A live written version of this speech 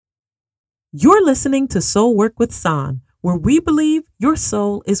You're listening to Soul Work with San, where we believe your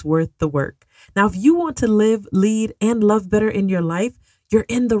soul is worth the work. Now, if you want to live, lead, and love better in your life, you're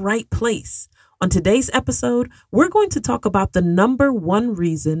in the right place. On today's episode, we're going to talk about the number one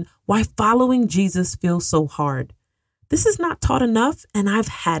reason why following Jesus feels so hard. This is not taught enough, and I've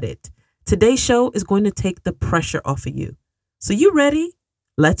had it. Today's show is going to take the pressure off of you. So you ready?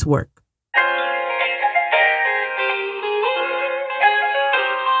 Let's work.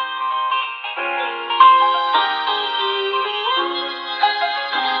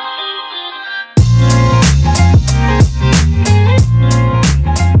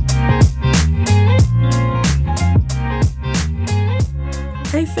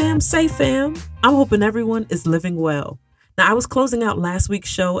 Hey fam, say fam. I'm hoping everyone is living well. Now, I was closing out last week's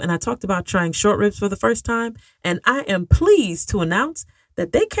show and I talked about trying short ribs for the first time, and I am pleased to announce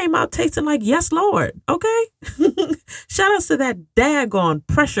that they came out tasting like yes, Lord. Okay? Shout outs to that daggone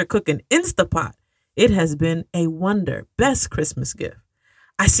pressure cooking Instapot. It has been a wonder. Best Christmas gift.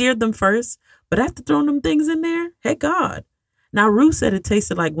 I seared them first, but after throwing them things in there, hey God. Now, Ruth said it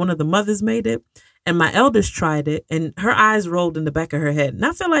tasted like one of the mothers made it. And my eldest tried it, and her eyes rolled in the back of her head. And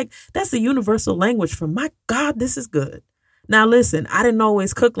I feel like that's the universal language for, my God, this is good. Now, listen, I didn't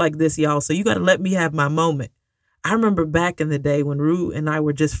always cook like this, y'all, so you got to let me have my moment. I remember back in the day when Rue and I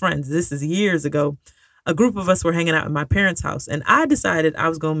were just friends. This is years ago. A group of us were hanging out at my parents' house, and I decided I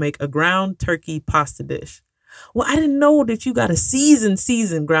was going to make a ground turkey pasta dish. Well, I didn't know that you got to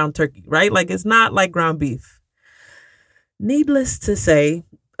season ground turkey, right? Like, it's not like ground beef. Needless to say,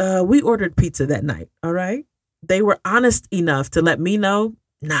 we ordered pizza that night, all right? They were honest enough to let me know,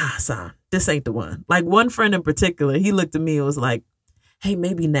 nah, son, this ain't the one. Like one friend in particular, he looked at me and was like, hey,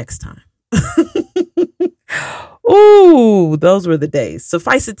 maybe next time. Ooh, those were the days.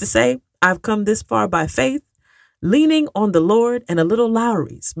 Suffice it to say, I've come this far by faith, leaning on the Lord and a little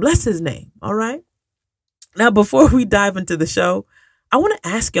Lowry's. Bless his name, all right? Now, before we dive into the show, I want to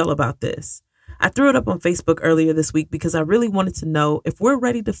ask y'all about this. I threw it up on Facebook earlier this week because I really wanted to know if we're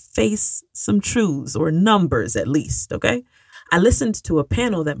ready to face some truths or numbers at least, okay? I listened to a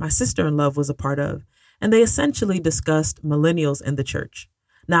panel that my sister-in-law was a part of, and they essentially discussed millennials in the church.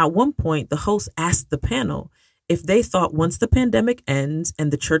 Now, at one point, the host asked the panel if they thought once the pandemic ends and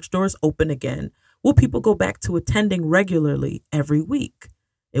the church doors open again, will people go back to attending regularly every week?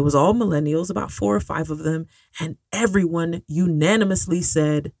 It was all millennials, about 4 or 5 of them, and everyone unanimously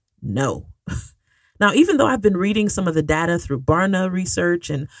said no. Now, even though I've been reading some of the data through Barna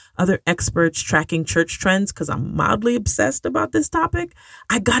research and other experts tracking church trends because I'm mildly obsessed about this topic,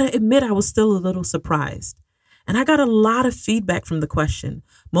 I gotta admit I was still a little surprised. And I got a lot of feedback from the question,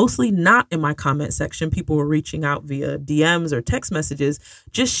 mostly not in my comment section. People were reaching out via DMs or text messages,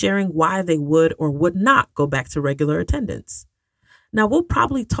 just sharing why they would or would not go back to regular attendance. Now, we'll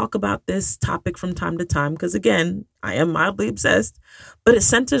probably talk about this topic from time to time because, again, I am mildly obsessed, but it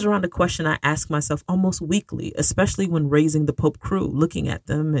centers around a question I ask myself almost weekly, especially when raising the Pope crew, looking at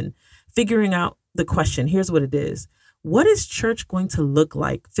them and figuring out the question. Here's what it is. What is church going to look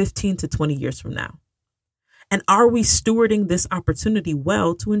like 15 to 20 years from now? And are we stewarding this opportunity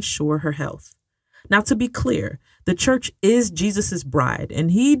well to ensure her health? Now, to be clear, the church is Jesus's bride,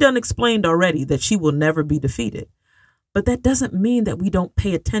 and he done explained already that she will never be defeated. But that doesn't mean that we don't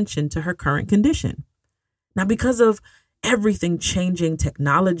pay attention to her current condition. Now, because of everything changing,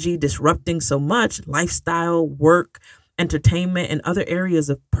 technology disrupting so much, lifestyle, work, entertainment, and other areas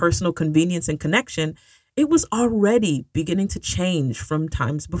of personal convenience and connection, it was already beginning to change from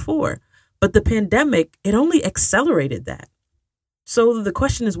times before. But the pandemic, it only accelerated that. So the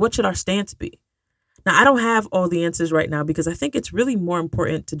question is, what should our stance be? Now, I don't have all the answers right now because I think it's really more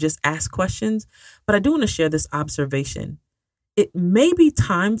important to just ask questions, but I do want to share this observation. It may be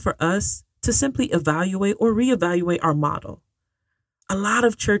time for us to simply evaluate or reevaluate our model. A lot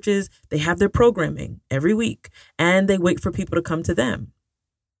of churches, they have their programming every week and they wait for people to come to them.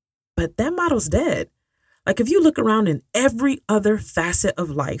 But that model's dead. Like if you look around in every other facet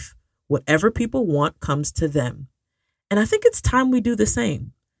of life, whatever people want comes to them. And I think it's time we do the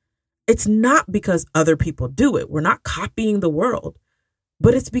same. It's not because other people do it. We're not copying the world,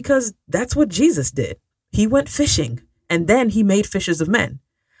 but it's because that's what Jesus did. He went fishing and then he made fishers of men.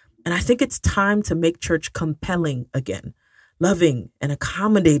 And I think it's time to make church compelling again, loving and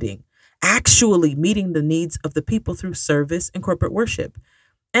accommodating, actually meeting the needs of the people through service and corporate worship,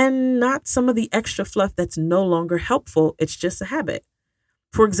 and not some of the extra fluff that's no longer helpful. It's just a habit.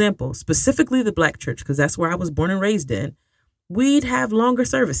 For example, specifically the Black church, because that's where I was born and raised in, we'd have longer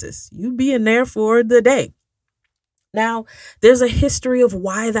services. You'd be in there for the day. Now, there's a history of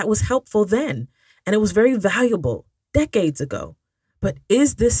why that was helpful then, and it was very valuable decades ago. But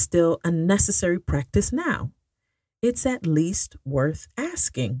is this still a necessary practice now? It's at least worth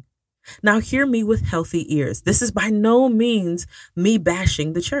asking. Now, hear me with healthy ears. This is by no means me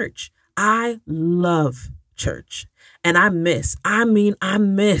bashing the church. I love church and I miss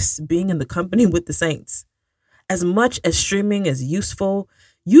being in the company with the saints. As much as streaming is useful,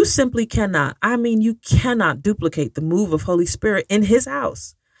 you simply cannot, you cannot duplicate the move of Holy Spirit in his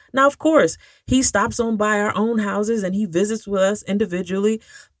house. Now, of course, he stops on by our own houses and he visits with us individually.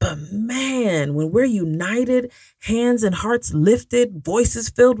 But man, when we're united, hands and hearts lifted, voices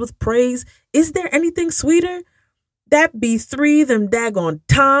filled with praise, is there anything sweeter? That be three them daggone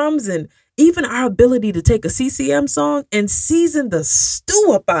toms, and even our ability to take a CCM song and season the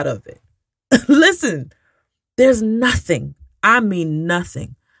stew up out of it. Listen, there's nothing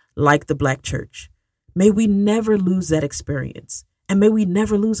like the Black church. May we never lose that experience. And may we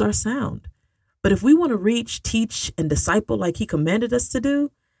never lose our sound. But if we want to reach, teach, and disciple like he commanded us to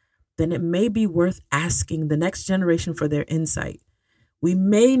do, then it may be worth asking the next generation for their insight. We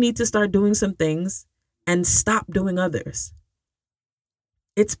may need to start doing some things and stop doing others.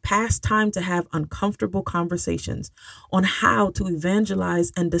 It's past time to have uncomfortable conversations on how to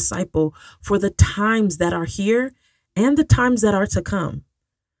evangelize and disciple for the times that are here and the times that are to come.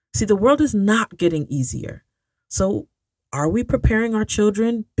 See, the world is not getting easier. So are we preparing our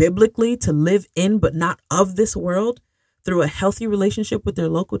children biblically to live in but not of this world through a healthy relationship with their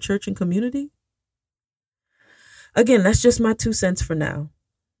local church and community? Again, that's just my 2 cents for now.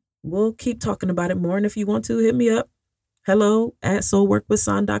 We'll keep talking about it more. And if you want to, hit me up.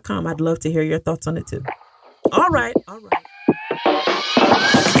 hello@soulworkwithsan.com. I'd love to hear your thoughts on it too. All right.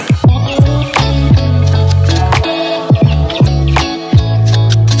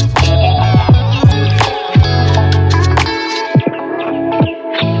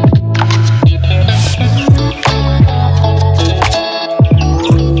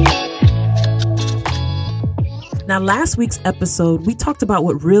 Now, last week's episode, we talked about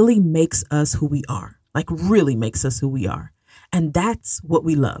what really makes us who we are, really makes us who we are. And that's what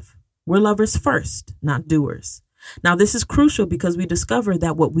we love. We're lovers first, not doers. Now, this is crucial because we discover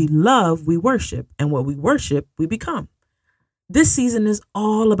that what we love, we worship, and what we worship, we become. This season is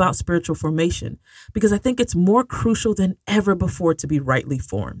all about spiritual formation because I think it's more crucial than ever before to be rightly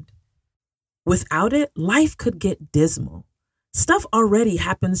formed. Without it, life could get dismal. Stuff already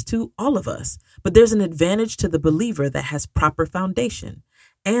happens to all of us, but there's an advantage to the believer that has proper foundation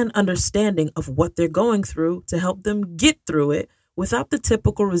and understanding of what they're going through to help them get through it without the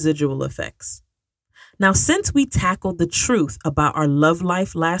typical residual effects. Now, since we tackled the truth about our love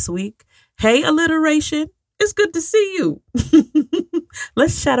life last week, hey, alliteration, it's good to see you.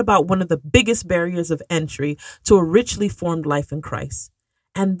 Let's chat about one of the biggest barriers of entry to a richly formed life in Christ,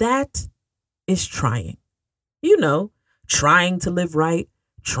 and that is trying. Trying to live right,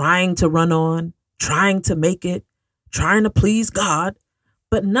 trying to run on, trying to make it, trying to please God.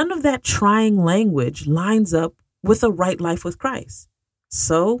 But none of that trying language lines up with a right life with Christ.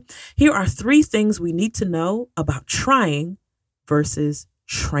 So here are 3 things we need to know about trying versus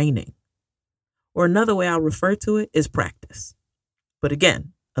training. Or another way I'll refer to it is practice. But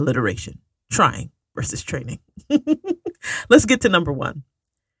again, alliteration, trying versus training. Let's get to number 1.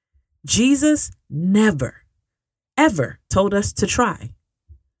 Jesus never ever told us to try,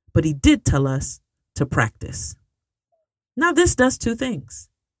 but he did tell us to practice. Now, this does 2 things.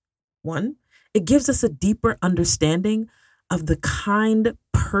 1, it gives us a deeper understanding of the kind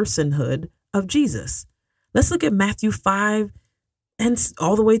personhood of Jesus. Let's look at Matthew 5 and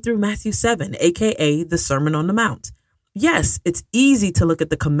all the way through Matthew 7, aka the Sermon on the Mount. Yes, it's easy to look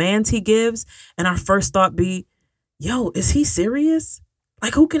at the commands he gives and our first thought be, is he serious?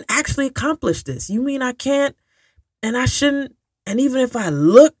 Who can actually accomplish this? You mean I can't? And I shouldn't, and even if I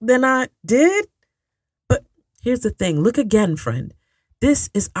look, then I did. But here's the thing. Look again, friend. This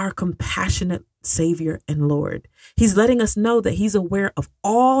is our compassionate Savior and Lord. He's letting us know that he's aware of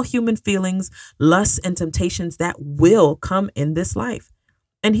all human feelings, lusts, and temptations that will come in this life.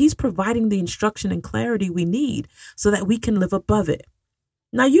 And he's providing the instruction and clarity we need so that we can live above it.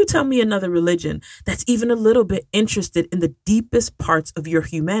 Now, you tell me another religion that's even a little bit interested in the deepest parts of your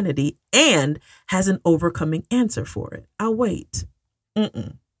humanity and has an overcoming answer for it. I'll wait.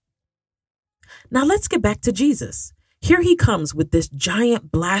 Now, let's get back to Jesus. Here he comes with this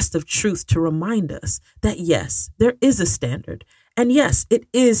giant blast of truth to remind us that, yes, there is a standard. And yes, it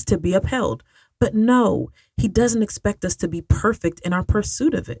is to be upheld. But no, he doesn't expect us to be perfect in our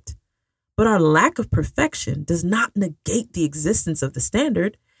pursuit of it. But our lack of perfection does not negate the existence of the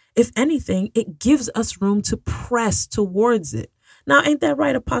standard. If anything, it gives us room to press towards it. Now, ain't that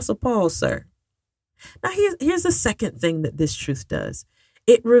right, Apostle Paul, sir? Now, here's the second thing that this truth does.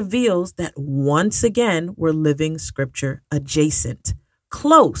 It reveals that once again, we're living scripture adjacent,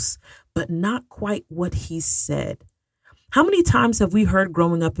 close, but not quite what he said. How many times have we heard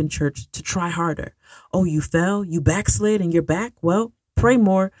growing up in church to try harder? Oh, you fell, you backslid, and you're back? Well, pray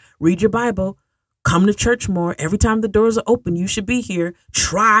more, read your Bible, come to church more. Every time the doors are open, you should be here.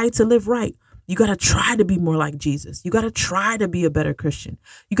 Try to live right. You got to try to be more like Jesus. You got to try to be a better Christian.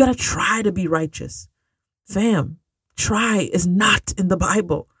 You got to try to be righteous. Fam, try is not in the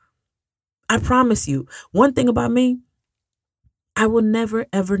Bible. I promise you, one thing about me, I will never,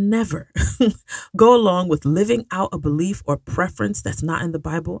 ever, never go along with living out a belief or preference that's not in the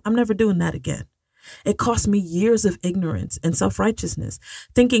Bible. I'm never doing that again. It cost me years of ignorance and self-righteousness,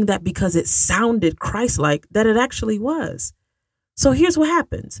 thinking that because it sounded Christ-like, that it actually was. So here's what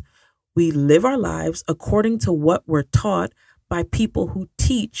happens. We live our lives according to what we're taught by people who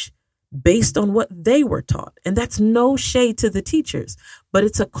teach based on what they were taught. And that's no shade to the teachers, but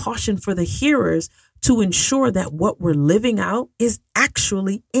it's a caution for the hearers to ensure that what we're living out is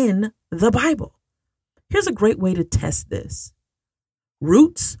actually in the Bible. Here's a great way to test this.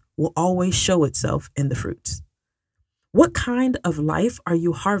 Roots will always show itself in the fruits. What kind of life are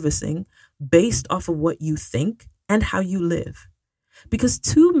you harvesting based off of what you think and how you live? Because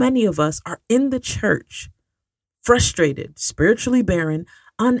too many of us are in the church, frustrated, spiritually barren,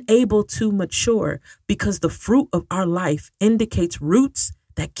 unable to mature because the fruit of our life indicates roots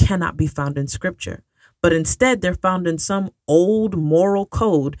that cannot be found in scripture. But instead, they're found in some old moral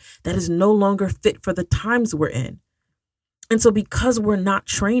code that is no longer fit for the times we're in. And so because we're not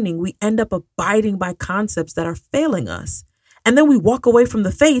training, we end up abiding by concepts that are failing us. And then we walk away from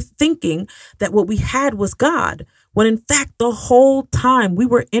the faith thinking that what we had was God, when in fact, the whole time we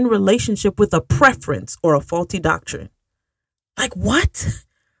were in relationship with a preference or a faulty doctrine. Like what?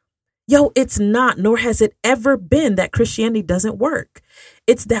 Yo, it's not, nor has it ever been that Christianity doesn't work.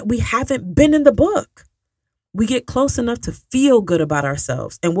 It's that we haven't been in the book. We get close enough to feel good about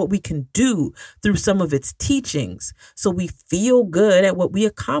ourselves and what we can do through some of its teachings. So we feel good at what we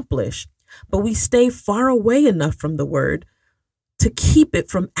accomplish, but we stay far away enough from the word to keep it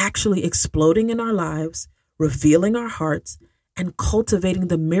from actually exploding in our lives, revealing our hearts, and cultivating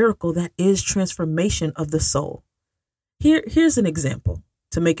the miracle that is transformation of the soul. Here's an example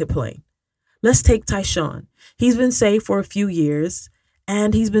to make it plain. Let's take Tyshawn. He's been saved for a few years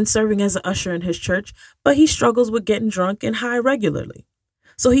and he's been serving as an usher in his church, but he struggles with getting drunk and high regularly.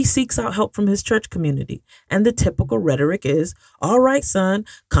 So he seeks out help from his church community. And the typical rhetoric is, all right, son,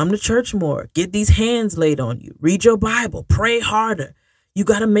 come to church more, get these hands laid on you, read your Bible, pray harder. You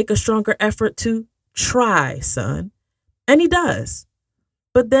got to make a stronger effort to try, son. And he does.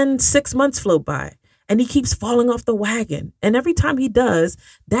 But then 6 months float by. And he keeps falling off the wagon. And every time he does,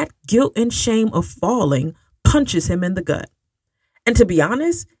 that guilt and shame of falling punches him in the gut. And to be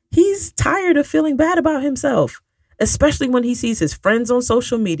honest, he's tired of feeling bad about himself, especially when he sees his friends on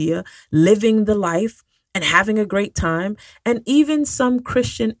social media living the life and having a great time, and even some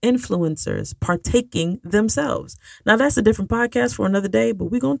Christian influencers partaking themselves. Now, that's a different podcast for another day, but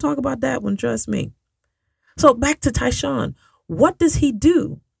we're going to talk about that one, trust me. So back to Tyshawn. What does he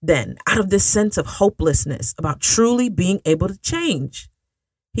do then out of this sense of hopelessness about truly being able to change?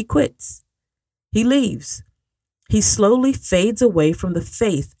 He quits. He leaves. He slowly fades away from the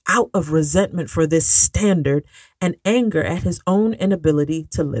faith out of resentment for this standard and anger at his own inability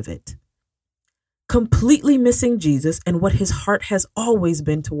to live it. Completely missing Jesus and what his heart has always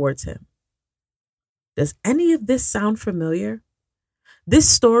been towards him. Does any of this sound familiar? This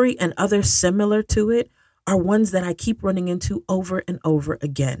story and others similar to it are ones that I keep running into over and over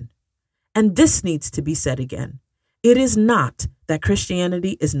again. And this needs to be said again. It is not that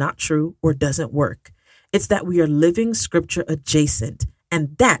Christianity is not true or doesn't work. It's that we are living scripture adjacent,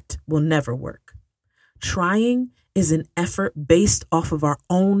 and that will never work. Trying is an effort based off of our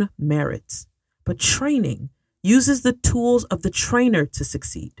own merits, but training uses the tools of the trainer to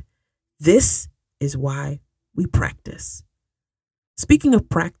succeed. This is why we practice. Speaking of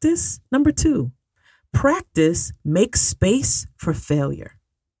practice, number 2, practice makes space for failure.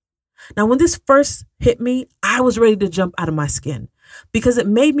 Now, when this first hit me, I was ready to jump out of my skin because it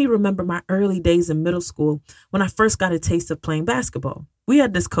made me remember my early days in middle school when I first got a taste of playing basketball. We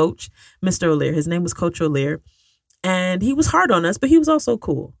had this coach, Mr. O'Leary. His name was Coach O'Leary, and he was hard on us, but he was also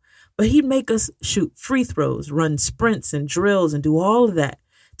cool. But he'd make us shoot free throws, run sprints and drills, and do all of that.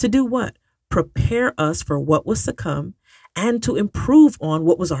 To do what? Prepare us for what was to come and to improve on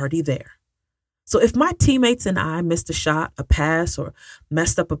what was already there. So if my teammates and I missed a shot, a pass, or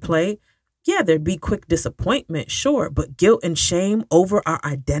messed up a play, yeah, there'd be quick disappointment, sure, but guilt and shame over our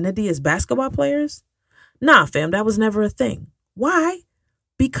identity as basketball players? Nah, fam, that was never a thing. Why?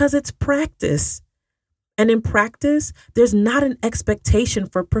 Because it's practice. And in practice, there's not an expectation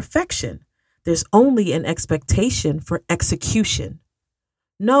for perfection. There's only an expectation for execution.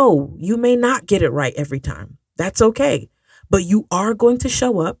 No, you may not get it right every time. That's okay. But you are going to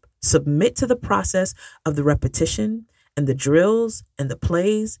show up, submit to the process of the repetition and the drills and the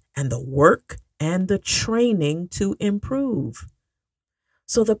plays and the work and the training to improve.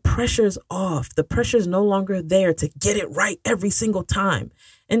 So the pressure's off. The pressure's no longer there to get it right every single time.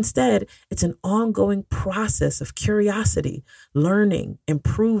 Instead, it's an ongoing process of curiosity, learning,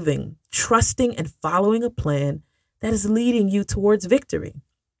 improving, trusting, and following a plan that is leading you towards victory.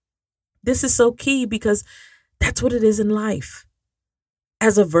 This is so key because that's what it is in life.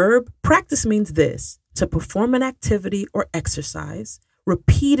 As a verb, practice means this: to perform an activity or exercise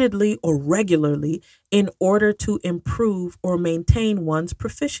repeatedly or regularly in order to improve or maintain one's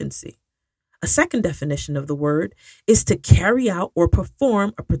proficiency. A second definition of the word is to carry out or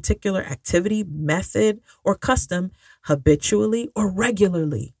perform a particular activity, method, or custom habitually or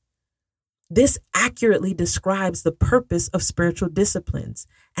regularly. This accurately describes the purpose of spiritual disciplines,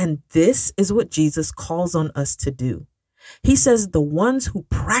 and this is what Jesus calls on us to do. He says the ones who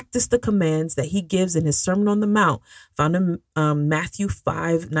practice the commands that he gives in his Sermon on the Mount, found in Matthew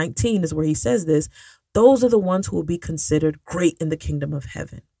 5:19 is where he says this, those are the ones who will be considered great in the kingdom of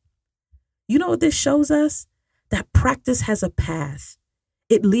heaven. You know what this shows us? That practice has a path.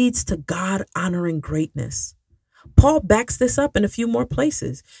 It leads to God honoring greatness. Paul backs this up in a few more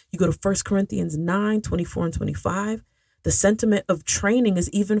places. You go to 1 Corinthians 9:24 and 25. The sentiment of training is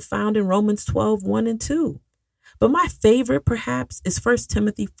even found in Romans 12:1 and 2. But my favorite, perhaps, is 1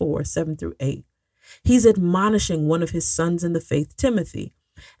 Timothy 4:7 through 8. He's admonishing one of his sons in the faith, Timothy,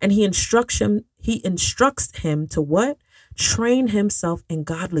 and he instructs him to what? Train himself in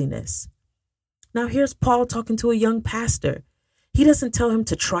godliness. Now, here's Paul talking to a young pastor. He doesn't tell him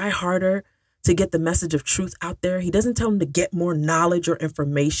to try harder to get the message of truth out there. He doesn't tell him to get more knowledge or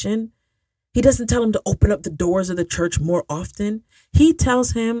information. He doesn't tell him to open up the doors of the church more often. He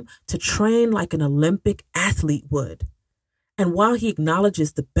tells him to train like an Olympic athlete would. And while he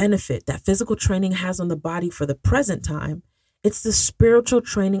acknowledges the benefit that physical training has on the body for the present time, it's the spiritual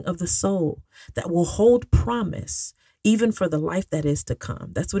training of the soul that will hold promise even for the life that is to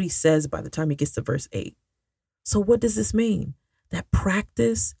come. That's what he says by the time he gets to verse 8. So what does this mean? That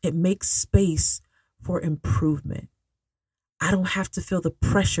practice, it makes space for improvement. I don't have to feel the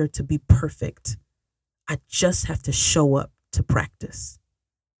pressure to be perfect. I just have to show up to practice.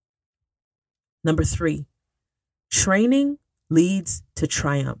 Number 3, training leads to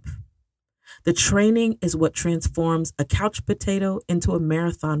triumph. The training is what transforms a couch potato into a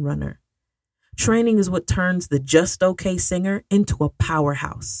marathon runner. Training is what turns the just okay singer into a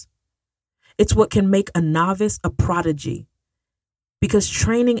powerhouse. It's what can make a novice a prodigy, because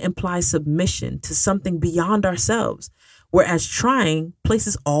training implies submission to something beyond ourselves, whereas trying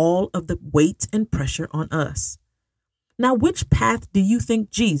places all of the weight and pressure on us. Now, which path do you think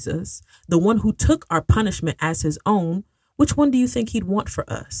Jesus, the one who took our punishment as his own, which one do you think he'd want for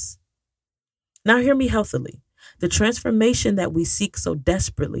us? Now, hear me healthily. The transformation that we seek so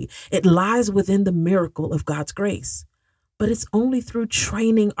desperately, it lies within the miracle of God's grace. But it's only through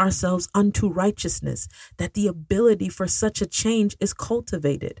training ourselves unto righteousness that the ability for such a change is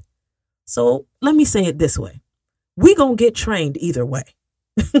cultivated. So let me say it this way. We're going to get trained either way.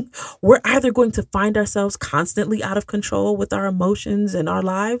 We're either going to find ourselves constantly out of control with our emotions and our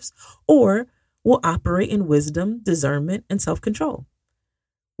lives, or we'll operate in wisdom, discernment, and self-control.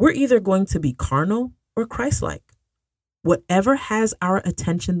 We're either going to be carnal or Christ-like. Whatever has our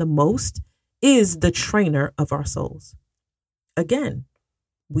attention the most is the trainer of our souls. Again,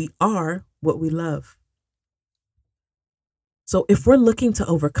 we are what we love. So if we're looking to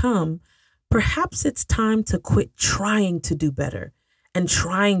overcome, perhaps it's time to quit trying to do better and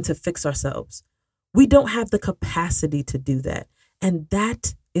trying to fix ourselves. We don't have the capacity to do that. And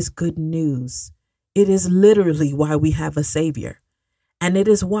that is good news. It is literally why we have a Savior. And it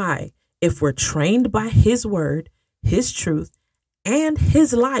is why, if we're trained by his word, his truth, and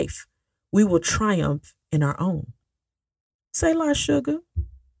his life, we will triumph in our own. Say la, sugar.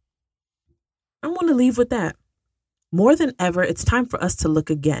 I want to leave with that. More than ever, it's time for us to look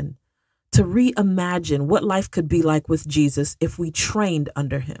again, to reimagine what life could be like with Jesus if we trained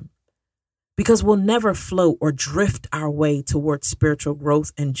under him. Because we'll never float or drift our way towards spiritual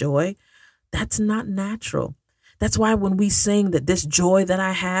growth and joy. That's not natural. That's why when we sing that this joy that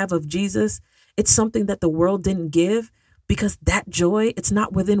I have of Jesus, it's something that the world didn't give, because that joy, it's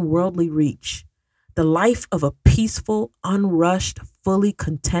not within worldly reach. The life of a peaceful, unrushed, fully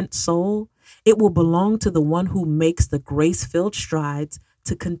content soul, It will belong to the one who makes the grace-filled strides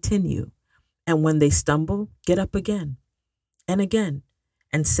to continue. And when they stumble, get up again and again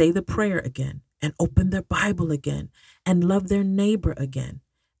and say the prayer again and open their Bible again and love their neighbor again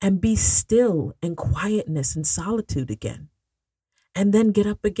and be still in quietness and solitude again. And then get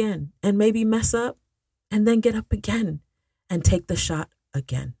up again and maybe mess up and then get up again and take the shot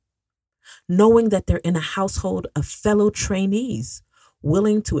again. Knowing that they're in a household of fellow trainees,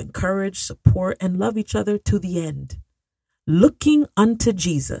 willing to encourage, support, and love each other to the end. Looking unto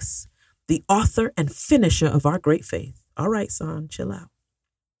Jesus, the author and finisher of our great faith. All right, son, chill out.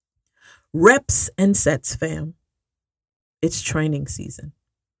 Reps and sets, fam. It's training season.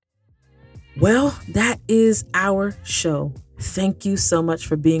 Well, that is our show. Thank you so much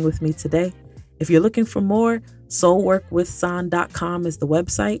for being with me today. If you're looking for more, soulworkwithsan.com is the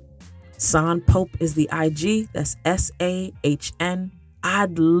website. San Pope is the IG. That's SAHN.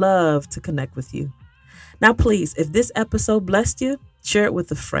 I'd love to connect with you. Now, please, if this episode blessed you, share it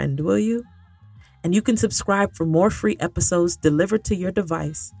with a friend, will you? And you can subscribe for more free episodes delivered to your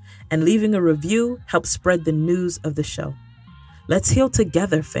device. And leaving a review helps spread the news of the show. Let's heal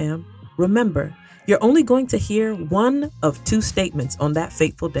together, fam. Remember, you're only going to hear one of two statements on that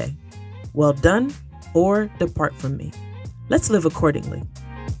fateful day. Well done, or depart from me. Let's live accordingly.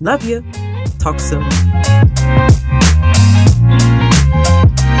 Love you. Talk soon.